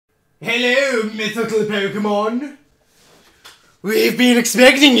Hello, mythical Pokemon. We've been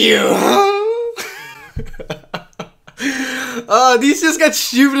expecting you, huh? Oh, these just get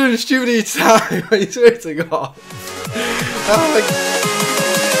stupider and stupider each time. I swear to God. Oh my God.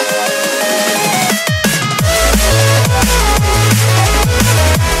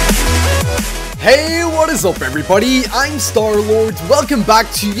 Hey, what is up everybody? I'm Starlord. Welcome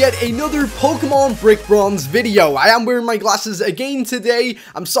back to yet another Pokemon Brick Bronze video. I am wearing my glasses again today.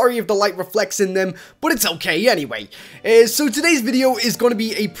 I'm sorry if the light reflects in them, but it's okay anyway. So today's video is going to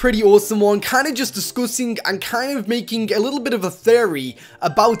be a pretty awesome one, kind of just discussing and kind of making a little bit of a theory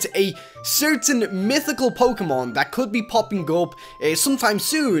about a certain mythical Pokemon that could be popping up sometime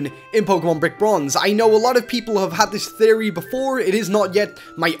soon in Pokemon Brick Bronze. I know a lot of people have had this theory before. It is not yet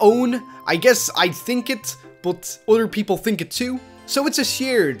my own. I guess I think it, but other people think it too. So it's a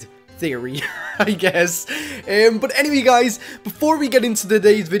shared theory, I guess. But anyway guys, before we get into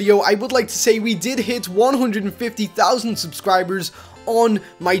today's video, I would like to say we did hit 150,000 subscribers on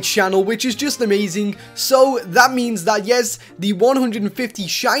my channel, which is just amazing. So that means that yes, the 150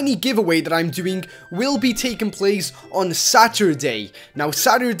 shiny giveaway that I'm doing will be taking place on Saturday. Now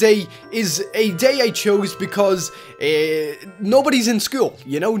Saturday is a day I chose because nobody's in school,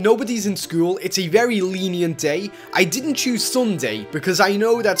 you know, nobody's in school. It's a very lenient day. I didn't choose Sunday because I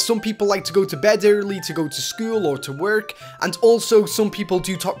know that some people like to go to bed early to go to school or to work, and also some people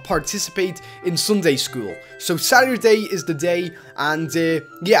do participate in Sunday school. So Saturday is the day, and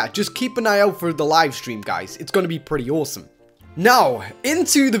yeah, just keep an eye out for the live stream, guys. It's going to be pretty awesome. Now,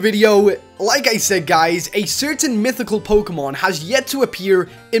 into the video. Like I said, guys, a certain mythical Pokemon has yet to appear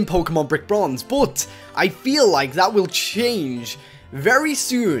in Pokemon Brick Bronze, but I feel like that will change very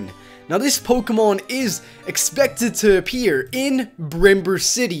soon. Now, this Pokemon is expected to appear in Brimber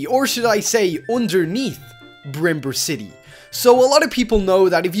City, or should I say, underneath Brimber City. So a lot of people know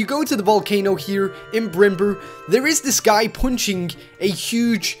that if you go to the volcano here in Brimber, there is this guy punching a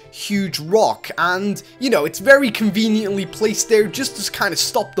huge rock, and you know, it's very conveniently placed there just to kind of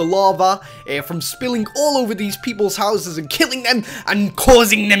stop the lava from spilling all over these people's houses and killing them and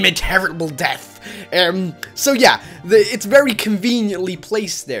causing them a terrible death. So yeah, it's very conveniently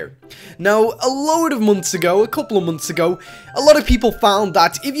placed there. Now, a load of months ago, a couple of months ago, a lot of people found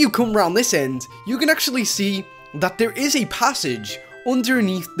that if you come around this end, you can actually see that there is a passage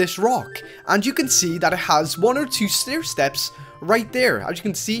underneath this rock, and you can see that it has one or two stair steps right there. As you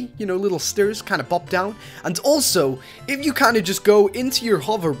can see, you know, little stairs kind of pop down. And also, if you kind of just go into your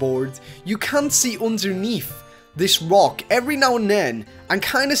hoverboard, you can see underneath this rock every now and then and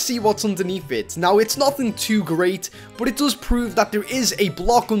kind of see what's underneath it. Now, it's nothing too great, but it does prove that there is a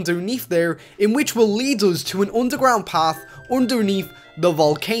block underneath there in which will lead us to an underground path underneath the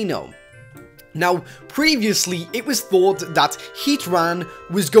volcano. Now, previously, it was thought that Heatran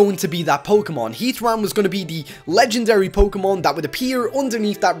was going to be that Pokemon. Heatran was going to be the legendary Pokemon that would appear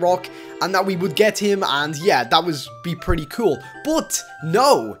underneath that rock, and that we would get him, and yeah, that would be pretty cool. But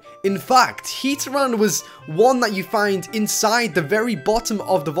no, in fact, Heatran was one that you find inside the very bottom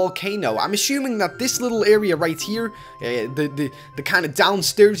of the volcano. I'm assuming that this little area right here, the kind of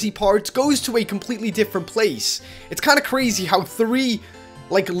downstairsy part, goes to a completely different place. It's kind of crazy how three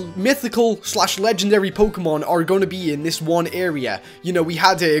like mythical / legendary Pokemon are going to be in this one area. You know, we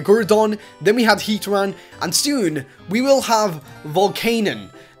had Gurdon, then we had Heatran, and soon we will have Volcano.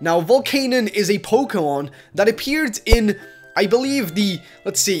 Now, Volcano is a Pokemon that appeared in, I believe,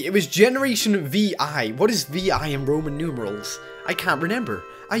 let's see, it was Generation VI. What is VI in Roman numerals? I can't remember.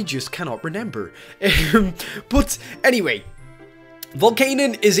 I just cannot remember. But anyway,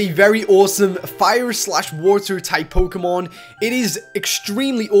 Volcano is a very awesome fire / water type Pokemon. It is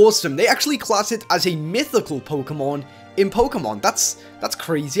extremely awesome. They actually class it as a mythical Pokemon in Pokemon. That's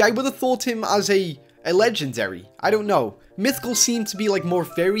crazy. I would have thought him as a legendary. I don't know. Mythical seem to be like more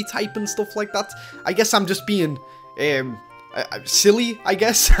fairy type and stuff like that. I guess I'm just being silly, I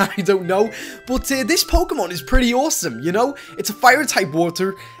guess. I don't know. But this Pokemon is pretty awesome, you know? It's a fire type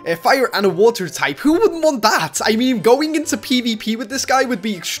water, fire and a water type. Who wouldn't want that? I mean, going into PvP with this guy would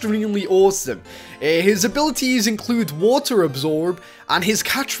be extremely awesome. His abilities include Water Absorb, and his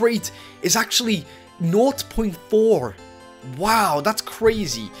catch rate is actually 0.4. Wow, that's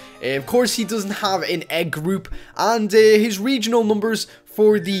crazy. Of course, he doesn't have an egg group, and his regional numbers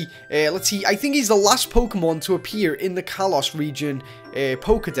for the, let's see, I think he's the last Pokemon to appear in the Kalos region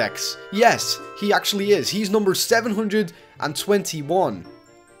Pokedex. Yes, he actually is. He's number 721.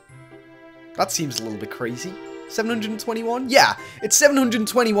 That seems a little bit crazy. 721? Yeah, it's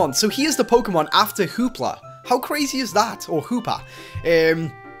 721. So he is the Pokemon after Hoopla. How crazy is that? Or Hoopa.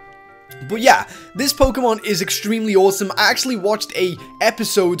 But yeah, this Pokemon is extremely awesome. I actually watched a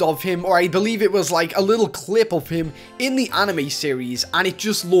episode of him, or I believe it was like a little clip of him in the anime series, and it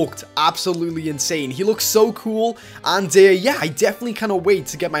just looked absolutely insane. He looks so cool, and yeah, I definitely cannot wait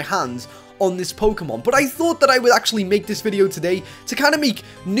to get my hands on this Pokemon. But I thought that I would actually make this video today to kind of make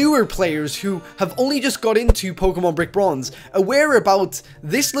newer players who have only just got into Pokemon Brick Bronze aware about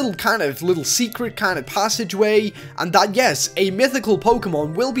this little secret kind of passageway, and that yes, a mythical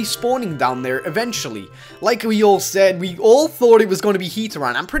Pokemon will be spawning down there eventually. Like we all said, we all thought it was going to be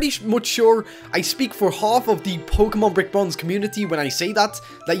Heatran. I'm pretty much sure I speak for half of the Pokemon Brick Bronze community when I say that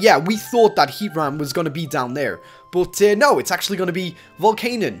yeah, we thought that Heatran was going to be down there. But no, it's actually going to be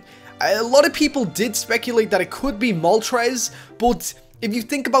Volcano. A lot of people did speculate that it could be Moltres, but if you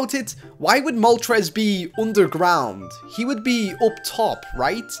think about it, why would Moltres be underground? He would be up top,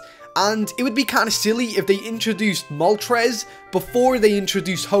 right? And it would be kind of silly if they introduced Moltres before they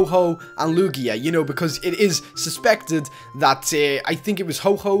introduced Ho-Oh and Lugia, you know, because it is suspected that, I think it was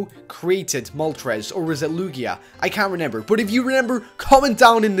Ho-Oh created Moltres, or was it Lugia? I can't remember, but if you remember, comment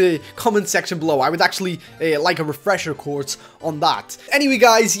down in the comment section below. I would actually like a refresher course on that. Anyway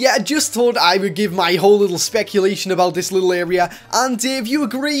guys, yeah, I just thought I would give my whole little speculation about this little area, and if you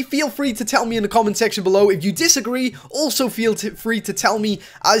agree, feel free to tell me in the comment section below. If you disagree, also feel free to tell me,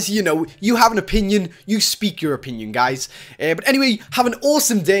 as you know, you have an opinion, you speak your opinion, guys. But anyway, have an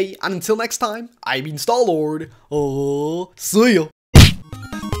awesome day, and until next time, I've been StarLord. Oh, see ya.